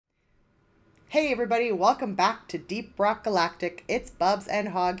Hey everybody, welcome back to Deep Rock Galactic. It's Bubs and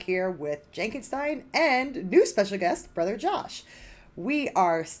HoG here with Jankenstein and new special guest, BrotherJosh. We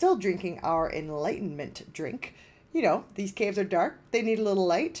are still drinking our enlightenment drink. You know, these caves are dark, they need a little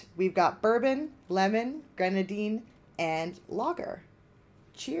light. We've got bourbon, lemon, grenadine, and lager.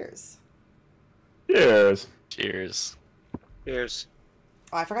 Cheers. Cheers. Cheers. Cheers.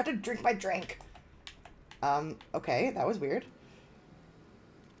 Oh, I forgot to drink my drink. Okay, that was weird.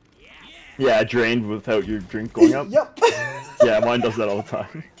 Yeah, I drained without your drink going up. Yep. Yeah, mine does that all the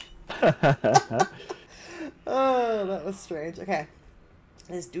time. Oh, that was strange. Okay,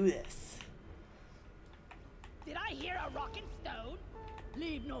 let's do this. Did I hear a rockin' stone?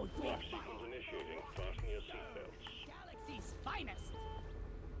 Leave no dwarf behind. Initiating. Fasten your seatbelts. Galaxy's finest.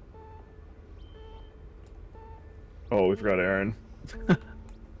 Oh, we forgot Aaron.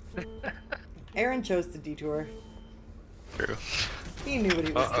 Aaron chose the detour. True. He knew what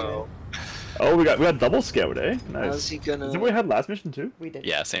he was doing. Oh, we got double scout, eh? Nice. How's he gonna? Is that what we had last mission too? We did.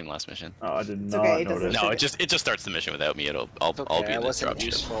 Yeah, same last mission. Oh, I did It's not okay, it doesn't- notice. No, it just starts the mission without me. I'll be Okay, I in the wasn't dropship.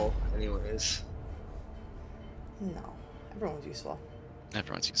 useful, anyways. No, everyone's useful.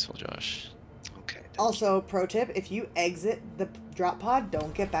 Everyone's useful, Josh. Okay. thank Also, pro tip, if you exit the drop pod,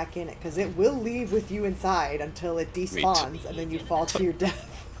 don't get back in it, because it will leave with you inside until it despawns, and then you fall to your death.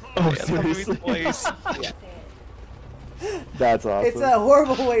 Oh, Yeah, that movie seriously? twice. Yeah. That's awesome. It's a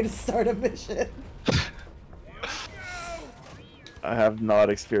horrible way to start a mission. I have not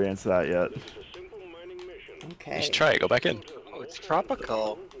experienced that yet. This is a simple mining mission. Okay. You should try it. Go back in. you. Oh, it's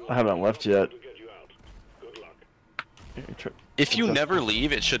tropical. I haven't left yet. To get you out. Good luck. If you never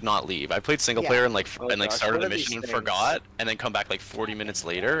leave, it should not leave. I played single player and Oh, and gosh, started what the are these mission and things? forgot, and then come back like 40 minutes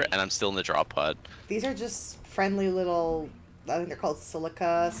later, and I'm still in the drop pod. These are just friendly little, I think they're called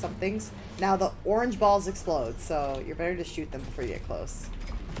silica somethings. Now the orange balls explode, so you're better to shoot them before you get close.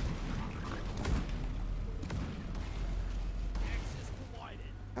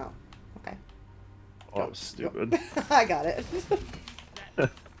 Oh, okay. Oh, stupid. I got it.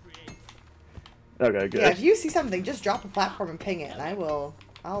 Okay, good. Yeah, if you see something, just drop a platform and ping it, and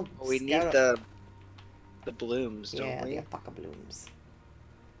I'll We need scout the blooms, don't yeah, we? the alpaca blooms.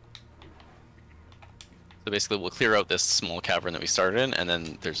 So basically, we'll clear out this small cavern that we started in, and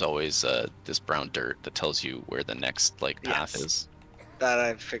then there's always this brown dirt that tells you where the next path Yes. is. That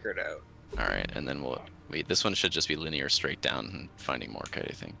I've figured out. All right, and then this one should just be linear straight down and finding Morkite,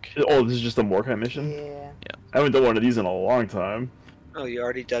 I think. Oh, this is just a Morkai mission? Yeah. I haven't done one of these in a long time. Oh, you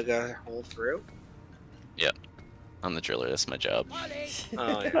already dug a hole through? Yep. I'm the driller. That's my job.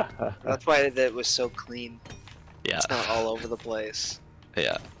 Oh, yeah. That's why that was so clean. Yeah. It's not all over the place.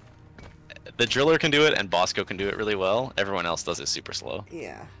 Yeah. The driller can do it, and Bosco can do it really well. Everyone else does it super slow.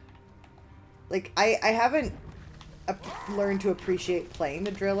 Yeah. Like, I haven't learned to appreciate playing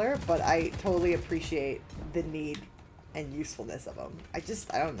the driller, but I totally appreciate the need and usefulness of them. I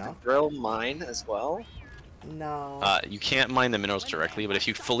don't know. Drill mine as well? No. You can't mine the minerals directly, but if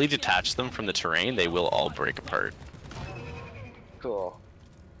you fully detach them from the terrain, they will all break apart. Cool.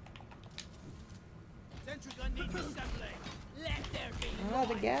 Oh,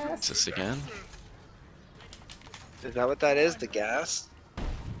 the What's gas. this again? Is that what that is? The gas?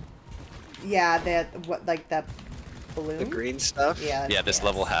 Yeah, that balloon? The green stuff? Yeah. Yeah, that's this gas.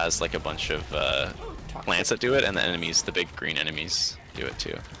 level has like a bunch of Toxic. plants that do it, and the enemies, the big green enemies, do it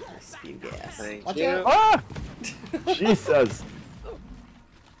too. Spew gas. Thank Watch you. out. Ah! Jesus.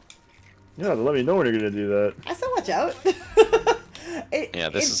 You have to let me know when you're gonna do that. I said watch out. Yeah,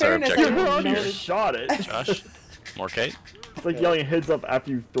 this in is our fairness, I objective. didn't You're on, you notice- shot it. Josh? Morkite? It's like yelling heads up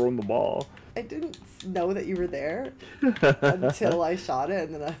after you've thrown the ball. I didn't know that you were there until I shot it,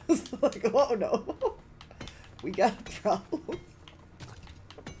 and then I was like, oh no. We got a problem.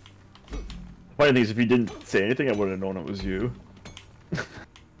 Funny thing is, if you didn't say anything, I wouldn't have known it was you.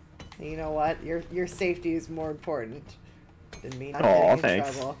 You know what? Your safety is more important than me not Aw, getting in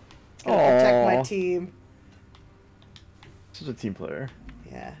thanks. trouble. Gotta protect my Aw. team. This is a team player.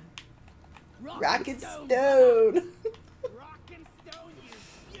 Yeah. Rock Rock and and stone. stone. Rock and stone, you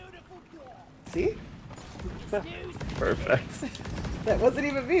beautiful dwarf. See? Snooze. Perfect. That wasn't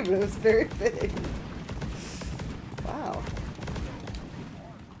even me, but it was very fitting. Wow.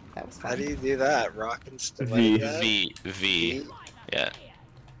 That was fun. How do you do that? Rock and stuff V. like that? V. Yeah.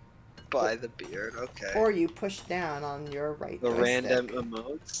 By the beard, okay. Or you push down on your right the joystick. random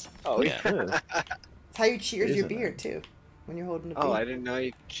emotes? Oh, Yeah. yeah. Yeah. That's how you cheers your Isn't beard, too. When you're holding a beard. Oh, I didn't know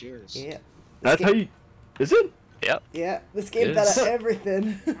you could cheers. Yeah. That's This how game- you... Is it? Yep. Yeah, this game's It got is.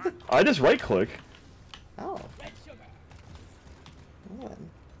 everything. I just right click. Oh. Red sugar. Well then.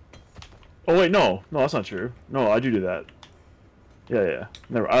 Oh wait, no. No, that's not true. No, I do that. Yeah.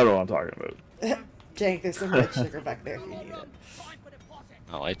 Never. I don't know what I'm talking about. Jank, there's some red sugar back there if you need it.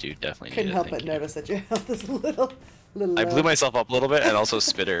 Oh, I do definitely Couldn't need it. help Thank but you. notice that your health is a little I blew low. myself up a little bit, and also a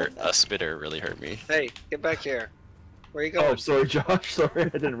spitter really hurt me. Hey, get back here. Where you Oh, going? sorry, Josh. Sorry, I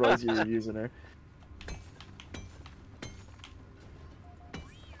didn't realize you were using her.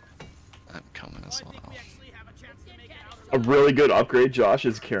 I'm coming as well. A really good upgrade, Josh,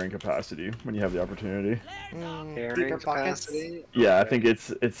 is carrying capacity when you have the opportunity. Carrying Deeper pockets. capacity? Yeah, I think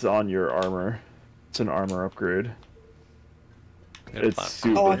it's on your armor. It's an armor upgrade. Good It's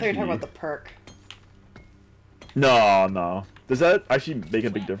platform. super Oh, I thought you were talking key. about the perk. No. Does that actually make a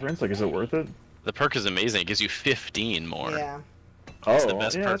big difference? Like, is it worth it? The perk is amazing. It gives you 15 more. Yeah. Oh, It's the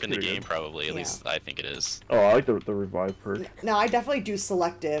best yeah, perk that's in the pretty game, good. probably. At Yeah. least I think it is. Oh, I like the revive perk. No, I definitely do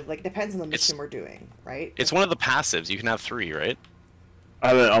selective. Like, depends on the It's- mission we're doing, right? It's one of the passives. You can have 3, right? I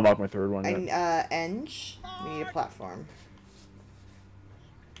haven't unlocked my third one yet. And, Eng, we need a platform.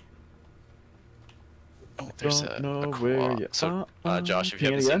 Oh, there's Don't a know claw. where you So, are. Josh, if you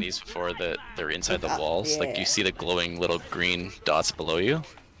Can haven't you seen again? these before, that they're inside the walls. Like, do yeah. you see the glowing little green dots below you?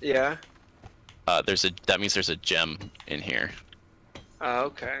 Yeah. That means there's a gem in here. Oh,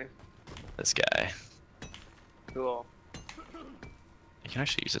 okay. This guy. Cool. You can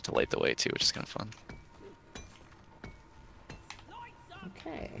actually use it to light the way too, which is kind of fun.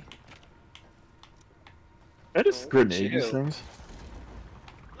 Okay. I just Look grenade at these you. things.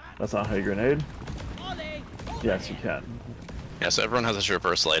 That's not how you grenade. Yes, you can. Yeah, so everyone has a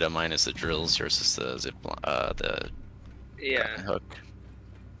reverse item. Mine is the drills. Yours is the the Yeah. hook.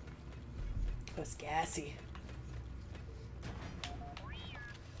 That's gassy.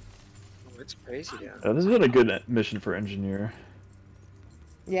 Oh, it's crazy down. This has been a good mission for engineer.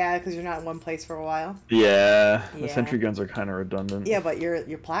 Yeah, because you're not in one place for a while. Yeah, the Yeah. sentry guns are kind of redundant. Yeah, but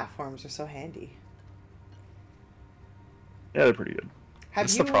your platforms are so handy. Yeah, they're pretty good. Have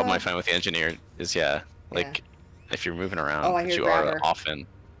That's you, the problem I find with the engineer is Yeah. if you're moving around, Oh, I which hear you are grabber. often.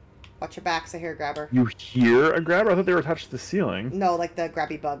 Watch your backs, I hear a grabber. You hear a grabber? I thought they were attached to the ceiling. No, like the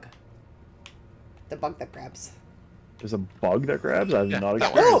grabby bug. The bug that grabs. There's a bug that grabs? I've Yeah, not that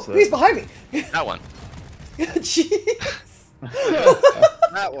experienced Oh, he's that. behind me! That one. Jeez.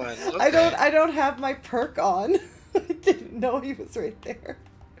 That one. I don't have my perk on. I didn't know he was right there.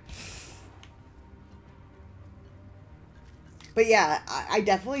 But yeah, I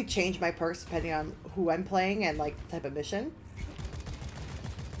definitely change my perks depending on who I'm playing and like the type of mission.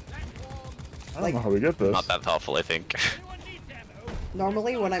 I don't know how we get this. Not that thoughtful, I think.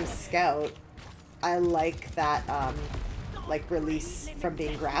 Normally when I'm scout, I like that like release from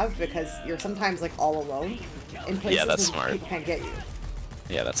being grabbed because you're sometimes like all alone in places that's where smart. people can't get you.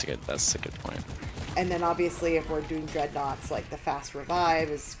 Yeah, that's a good point. And then obviously if we're doing dreadnoughts, like the fast revive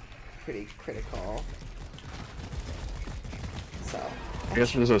is pretty critical. So I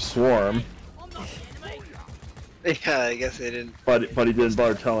guess there's a swarm, Yeah, I guess they didn't. but he didn't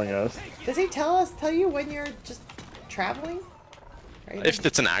bother telling us. does he tell you when you're just traveling? Right? If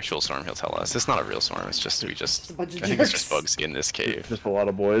it's an actual storm, he'll tell us. It's not a real storm. It's just a bunch of I think it's just jerks. bugs in this cave. Just a lot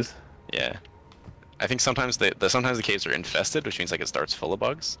of boys. Yeah. I think sometimes sometimes the caves are infested, which means like it starts full of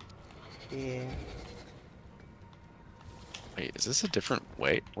bugs. Yeah. Wait, is this a different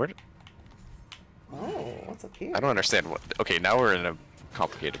way? Oh, what's up here? I don't understand what. Okay, now we're in a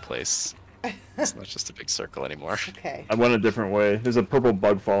complicated place. It's not just a big circle anymore. Okay. I went a different way. There's a purple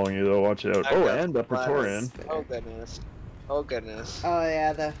bug following you though, watch out. I Oh, got and a the Praetorian. flags. Oh goodness. Oh goodness. Oh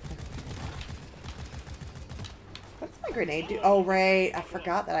yeah, what's my grenade do? Oh right, I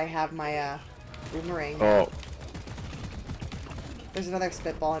forgot that I have my boomerang. Oh, There's another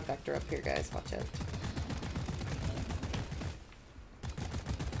spitball infector up here, guys. Watch out.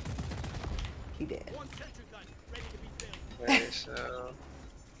 He did. Okay, so.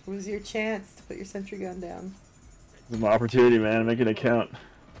 Who's your chance to put your sentry gun down? this is my opportunity, man. Make it count.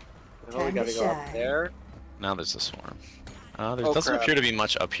 Oh, we Time gotta to go up shine. there. Now there's a swarm. There Oh, doesn't crap. appear to be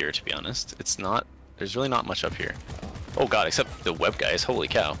much up here, to be honest. It's not. There's really not much up here. Oh god, except the web guys. Holy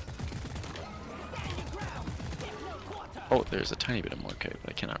cow. Oh, there's a tiny bit of more cave,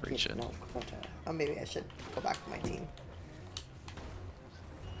 but I cannot reach it. No, quota. Oh, maybe I should go back to my team.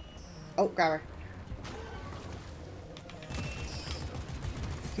 Oh, grabber.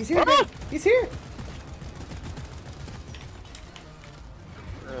 He's here, dude. He's here.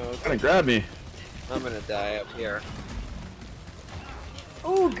 Oh, Trying to grab me. I'm gonna die up here.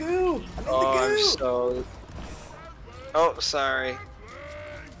 Oh, goo. I'm in Oh, the I'm goo. so. Oh, sorry.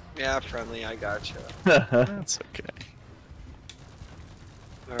 Yeah, friendly. I gotcha. That's okay.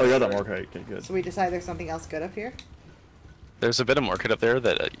 Oh, you got that more kite. Okay, good. So we decide there's something else good up here? There's a bit of market up there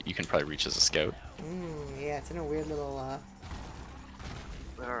that you can probably reach as a scout. Yeah, it's in a weird little,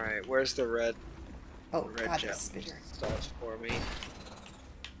 All right. Where's the red? Oh red god, gem this spitter. stuff for me.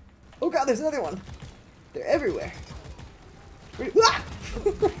 Oh god, there's another one. They're everywhere. Ah!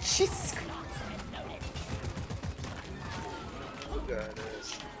 Jesus Christ. Oh god, it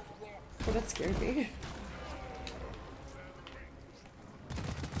is. Oh, that scared me.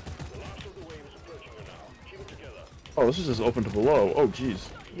 Oh, this is just open to below. Oh, jeez.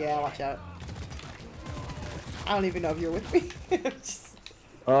 Yeah, watch out. I don't even know if you're with me. Just-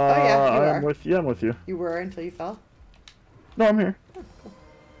 Yeah, yeah, you are. I'm with you. You were until you fell. No, I'm here.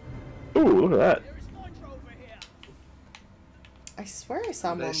 Ooh, look at that. I swear I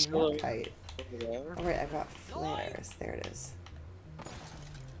saw more They still- Morkite. Over there. Oh wait, I've got flares. There it is.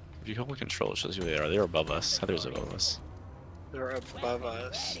 If you hold control, it shows you where they are. They're above us. Heather's above us. They're above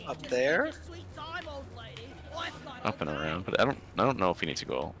us. Up there? Up and around, but I don't know if we need to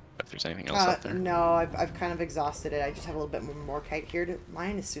go. If there's anything else up there. No, I've kind of exhausted it. I just have a little bit more Morkite here to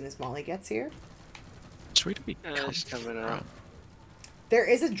mine as soon as Molly gets here. Should we be It's coming out. There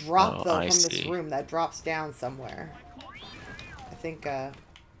is a drop Oh, though I from this see. room that drops down somewhere. I think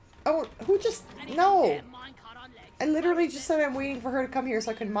oh, who just no. I literally just said I'm waiting for her to come here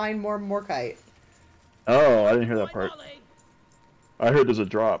so I can mine more Morkite. Oh, I didn't hear that part. I heard there's a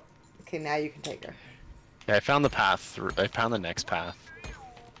drop. Okay, now you can take her. Yeah, I found the path through. I found the next path.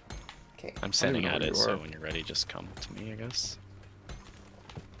 Okay. I'm standing know at where it, you so are. when you're ready, just come to me, I guess.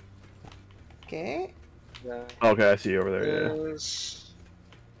 Okay. Yeah. Okay, I see you over there. Yeah. Is-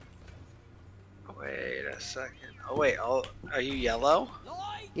 Wait a second. Oh wait, are you yellow?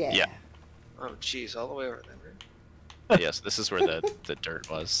 Yeah. Yeah. Oh jeez, all the way over there. Yes, this is where the dirt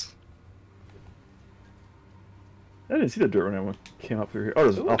was. I didn't see the dirt when I came up through here. Oh,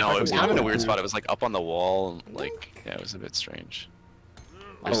 there's Ooh. oh, No, it was kind of in a weird ooh. spot. It was like up on the wall, and like yeah, it was a bit strange.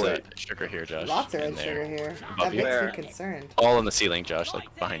 There's wait. a sugar here, Josh. Lots of in red there. sugar here. Above That you. makes Where? me concerned. All on the ceiling, Josh,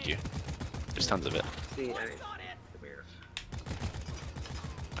 like behind you. There's tons of it. See, come here.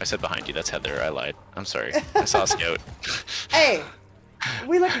 I said behind you. That's Heather. I lied. I'm sorry. I saw a scout. Hey,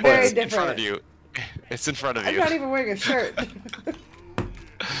 we look Well, very it's different. in front of you. It's in front of I'm you. not even wearing a shirt.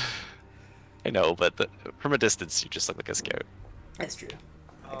 I know, but from a distance, you just look like a scout. That's true.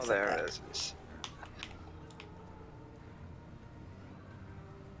 Oh, Except there that. it is.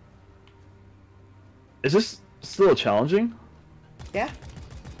 Is this still challenging? Yeah.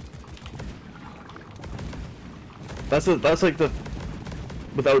 That's like the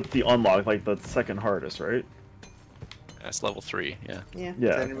without the unlock, like the second hardest, right? That's level 3. Yeah. Yeah.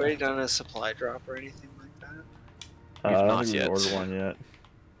 Yeah. Has anybody done a supply drop or anything like that? We've I don't not think we yet. ordered one yet.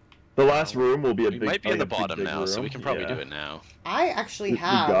 The last room will be a We big. might be in the like a big, bottom big now, so room. we can probably Yeah. do it now. I actually We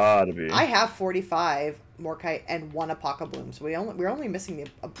have. gotta be. I have 45 Morkite and 1 Apoca Bloom, so we're only missing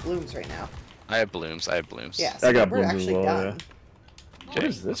the blooms right now. I have blooms. I have blooms. Yeah, so I got we're blooms as actually well, done. yeah. Okay, What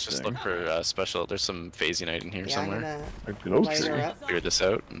is let's this just thing? look for special. There's some Phasianite in here Yeah, somewhere. I'm A gonna glow light her tree. up. Figure this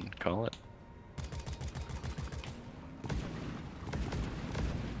out and call it.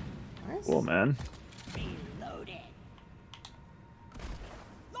 Nice. Cool, man. Reloading.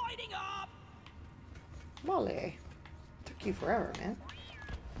 Lighting up. Molly, took you forever, man.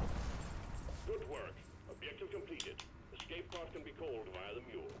 Good work. Objective completed. Escape pod can be called via the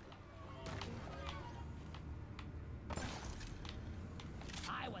mule.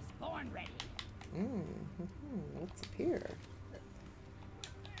 I was born ready. What's up here?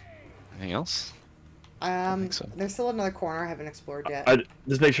 Anything else? Um, so. there's still another corner I haven't explored yet.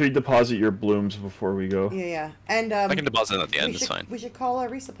 Just make sure you deposit your blooms before we go. Yeah, yeah, and I can deposit them at the end. we It's should, fine. we should call a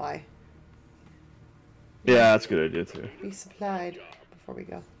resupply. Yeah, that's a good idea too. Resupplied before we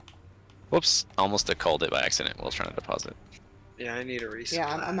go. Whoops! Almost called it by accident while trying to deposit. Yeah, I need a resupply.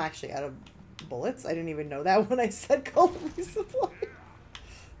 Yeah, I'm actually out of bullets. I didn't even know that when I said call a resupply.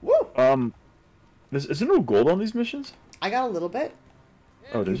 Woo! Is there no gold on these missions? I got a little bit.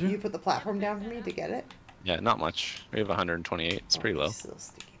 Oh, did You you? put the platform down for me to get it. Yeah, not much. We have 128. It's pretty low, Still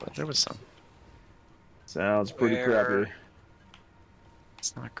sticky but there was some. Sounds pretty Where- crappy.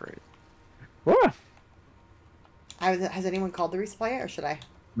 It's not great. What? Has anyone called the resupply yet, or should I?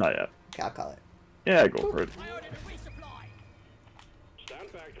 Not yet. Okay, I'll call it. Yeah, go for it. I ordered a resupply.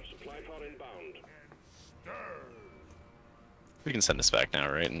 Stand back. Supply pod inbound. We can send this back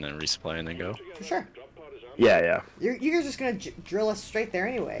now, right? And then resupply and then go. For sure. Drop pod is on. Yeah. You're just gonna drill us straight there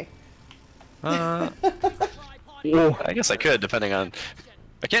anyway. Uh, Oh, I guess I could, depending on.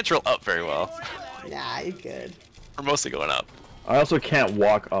 I can't drill up very well. Nah, you good. We're mostly going up. I also can't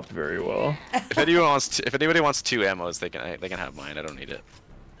walk up very well. If anybody wants 2 ammos, they can have mine. I don't need it.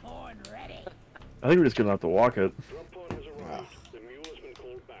 Born ready. I think we're just gonna have to walk it. Drop pod has arrived. The mule has been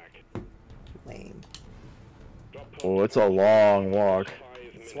called back. Lame. Drop pod Oh, it's a long walk. 5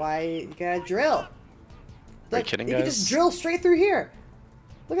 That's minutes. why you gotta drill. Look, kidding, you guys? can just drill straight through here.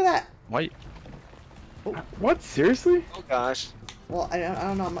 Look at that. Why? What? Seriously? Oh gosh. Well, I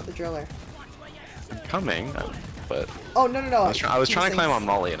don't know. I'm not the driller. I'm coming, but Oh no. I was He trying to climb on saying-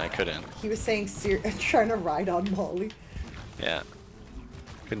 Molly and I couldn't. He was saying trying to ride on Molly. Yeah,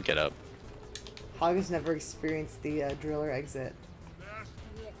 couldn't get up. Hog has never experienced the driller exit.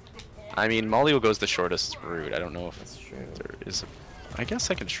 I mean, Molly goes the shortest route. I don't know if That's true. there is. I guess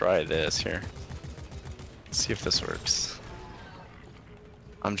I can try this here. Let's see if this works.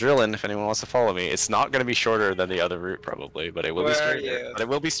 I'm drilling. If anyone wants to follow me, it's not going to be shorter than the other route probably, but it will be Where are straighter. you? But it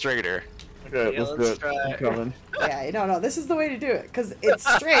will be straighter. Okay, Yeah, let's do let's it. try. I'm coming. Yeah, no. This is the way to do it because it's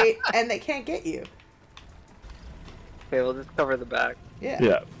straight and they can't get you. Okay, we'll just cover the back. Yeah.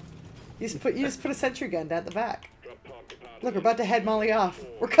 Yeah. You just put a sentry gun down the back. Look, we're about to head Molly off.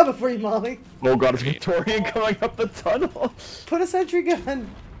 We're coming for you, Molly. Oh god, a Victorian coming up the tunnel. Put a sentry gun.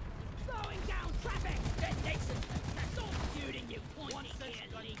 Slowing down traffic. Detonation. That's all shooting you. Pointy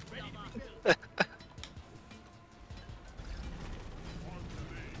kid.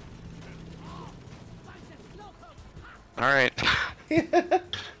 All right. There's Look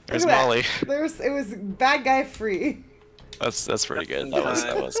at that. Molly. It was bad guy free. That's pretty good. That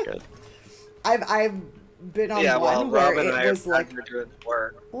was good. I've been on Yeah, one well, where Rob and I it was like, are doing the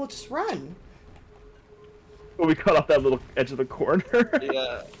work. well, just run. Oh, we cut off that little edge of the corner.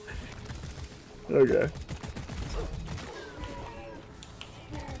 Yeah. Okay.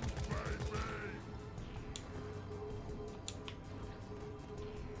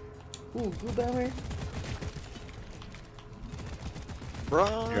 Ooh, blue banner.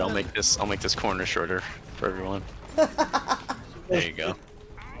 Run. Here, I'll make this corner shorter for everyone. There you go.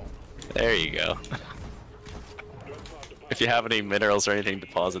 There you go. If you have any minerals or anything,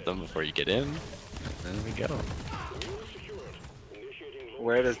 deposit them before you get in. And then we go.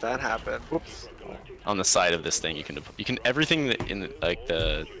 Where does that happen? Whoops. On the side of this thing, you can everything that in like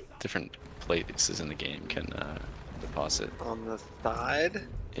the different places in the game can deposit. On the side?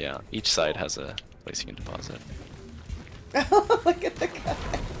 Yeah, each side has a place you can deposit. Look at the guys.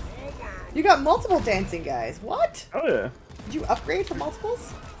 You got multiple dancing guys. What? Oh yeah. Did you upgrade to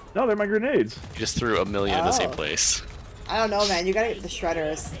multiples? No, they're my grenades. You just threw a million in the same Oh. place. I don't know, man. You gotta get the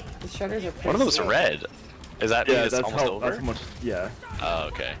shredders. The shredders are pretty One of them's sick. red. Is that mean Yeah, it's that's almost how. over? That's how much. Yeah. Oh,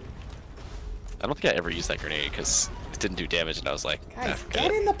 okay. I don't think I ever used that grenade because it didn't do damage, and I was like, Guys, forget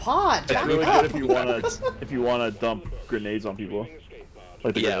get it. in the pod. It's Back really up. good if you wanna dump grenades on people.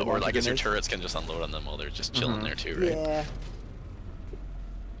 Like the Yeah, grenade or launcher I guess your grenades. turrets can just unload on them while they're just chilling there too, right? Yeah.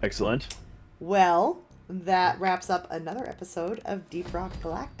 Excellent. Well, that wraps up another episode of Deep Rock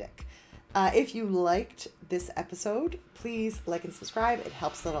Galactic. If you liked this episode, please like and subscribe. It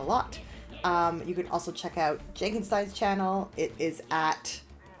helps out a lot. You can also check out Jankenstein's channel. It is at...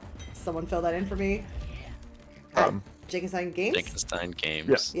 Someone fill that in for me. At Jankenstein Games? Jankenstein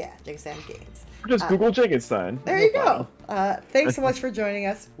Games. Yeah, Jankenstein Games. Or just Google Jankenstein. There you go. Thanks so much for joining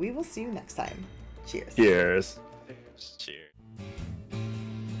us. We will see you next time. Cheers. Cheers. Cheers.